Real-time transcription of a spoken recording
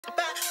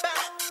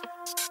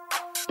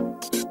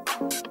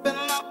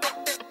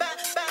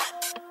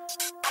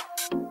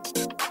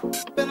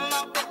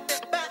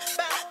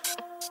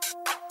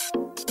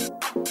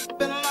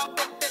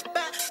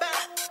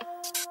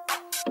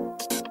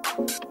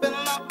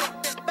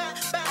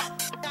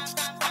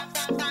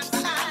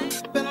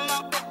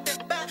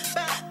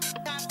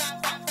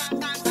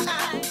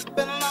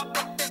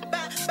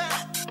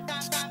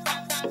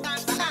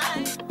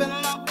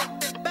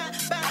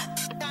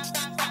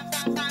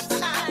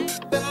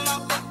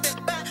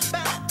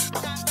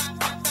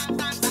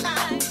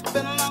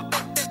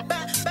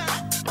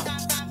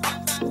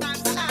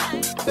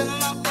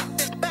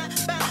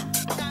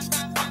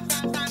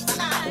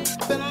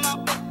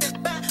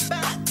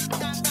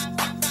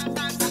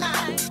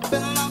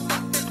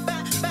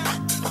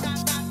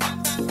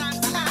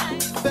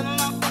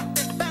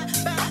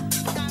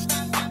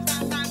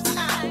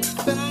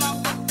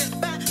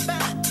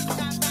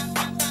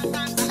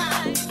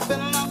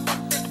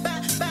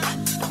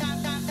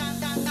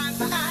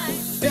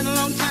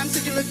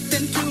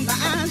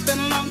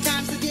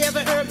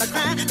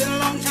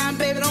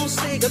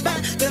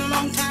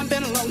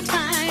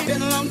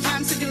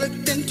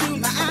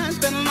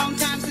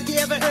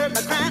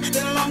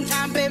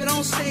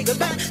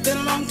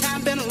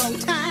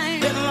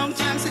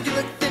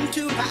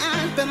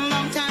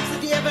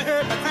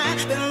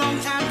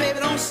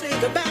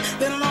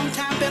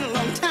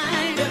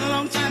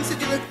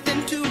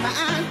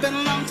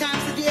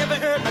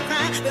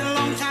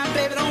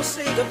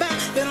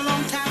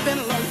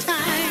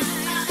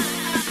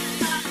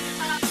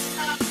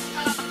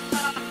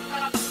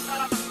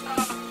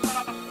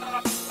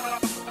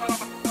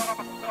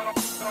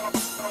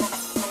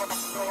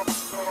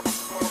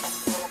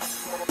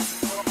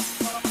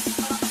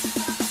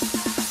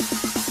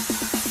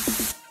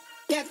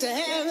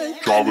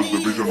Charvas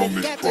Division on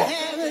this track.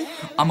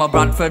 I'm a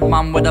Bradford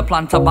man with a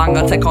plan to bang.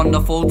 I take on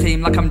the full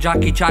team like I'm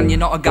Jackie Chan. You're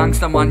not a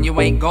gangster man, you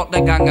ain't got the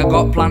gang. I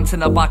got plants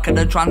in the back of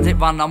the transit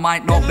van. I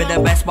might not be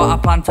the best but I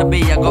plan to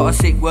be. I got a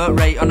sick work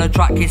rate on the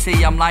track, you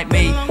see, I'm like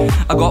me.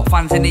 I got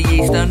fans in the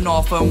east and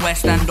north and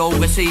west and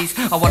overseas.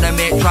 I wanna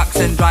make tracks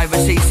and drive a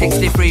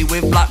C63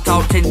 with blacked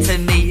out tints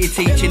and neaty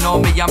teaching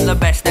on me. I'm the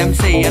best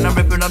MC and I'm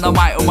ripping on the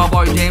mic with my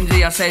boy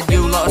Jamesy. I said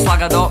you lot of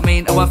slag, I don't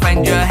mean to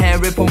offend your hair,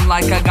 rip 'em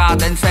like a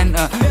garden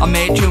centre. I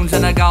made tunes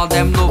and a gal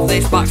them love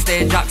this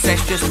backstage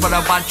access just for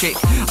a bad chick.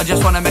 I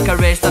just wanna make a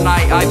race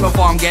tonight. I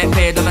perform, get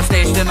paid on the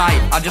stage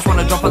tonight. I just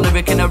wanna drop a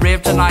lyric in a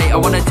rave tonight. I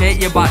wanna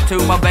take you back to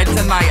my bed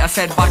tonight. I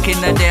said back in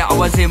the day I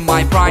was in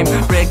my prime,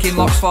 breaking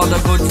locks for the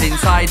goods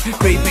inside,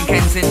 creeping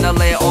Kens in the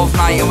late of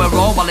night, and we're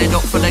all wallied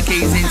up for the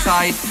keys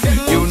inside.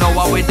 You know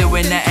what we do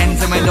in the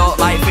ends, and we don't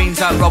like fiends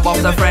that rob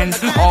off the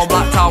friends. All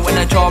blacked out in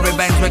the Tory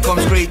Benz, we come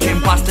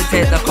screeching past to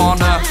take the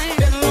corner.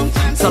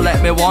 So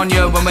let me warn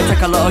you, when we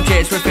take a little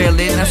chase, we're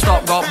feeling the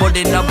stop. Got bud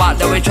in the back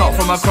that we chop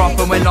from a crop,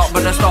 and we're not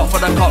gonna stop for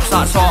the cops,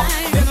 that's hot.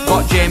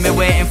 Got Jamie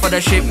waiting for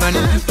the shipment,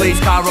 please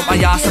car up my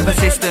ass and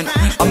persistent.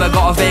 And we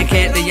gotta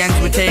vacate the ends,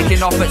 we're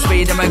taking off at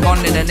speed and we're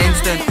gone in an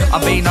instant.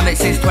 I've been on it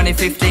since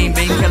 2015,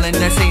 been killing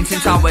the scene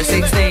since I was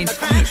 16.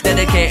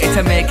 Dedicated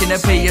to making a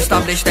P,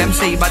 established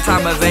MC by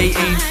time of 18.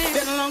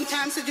 Been a long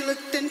time since you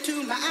looked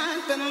into my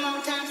eyes. Been a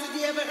long time since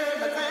you ever heard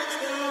my cries.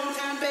 Been a long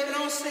time, baby,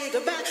 don't say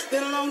goodbye.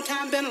 Been a long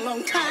time, been a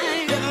long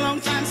time. Been a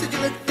long time since you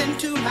looked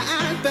into my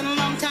eyes. Been a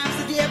long time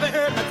since you ever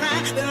heard my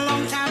cries. Been a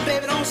long time,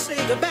 baby, don't say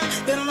goodbye.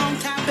 Been a long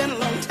time, been a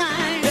long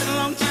time. Been a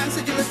long time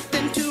since you looked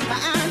into my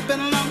eyes. Been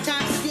a long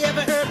time since you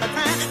ever heard my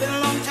cries. Been a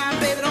long time,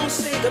 baby, don't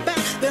say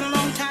goodbye. Been a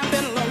long time,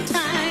 been a long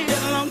time.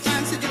 Been a long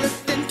time since you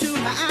looked into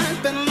my eyes.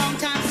 Been a long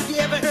time since you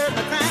ever heard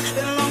my cries.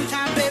 Been a long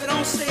time, baby,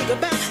 don't say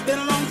goodbye. Been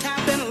a long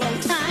time, been a long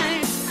time.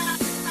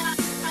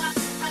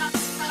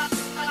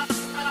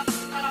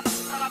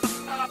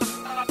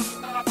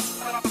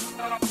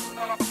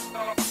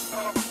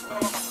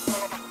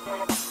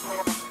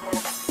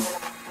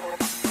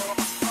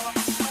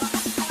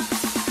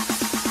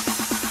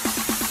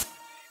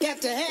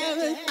 Got to have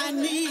it, I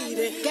need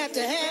it, got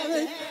to have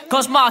it.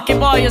 Cause Marky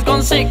Boy has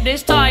gone sick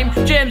this time.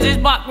 James is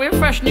back with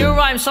fresh new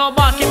rhymes. So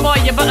Marky Boy,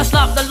 you better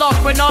slap the lock.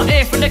 We're not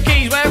here for the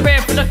keys, we're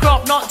here for the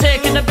crop. Not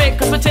taking the bit,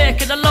 cause we're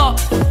taking the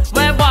lot.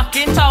 We're back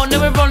in town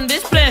and we run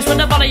this place with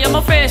a body on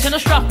my face and a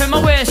strap in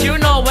my waist. You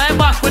know we're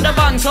back with a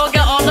bang, so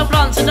get all the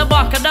plants in the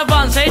back of the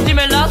van. Say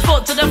Jimmy, last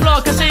foot to the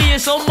floor, cause he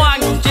is some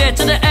wang. J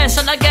to the S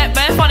and I get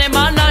bare funny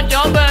man. Not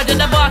your bird in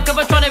the back of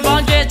a trolley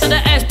van. J to the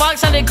S, back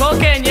selling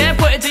cocaine, yeah,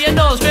 put it to your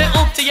nose, straight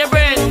up to your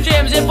brain.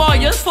 James, your boy,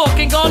 just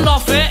fucking gone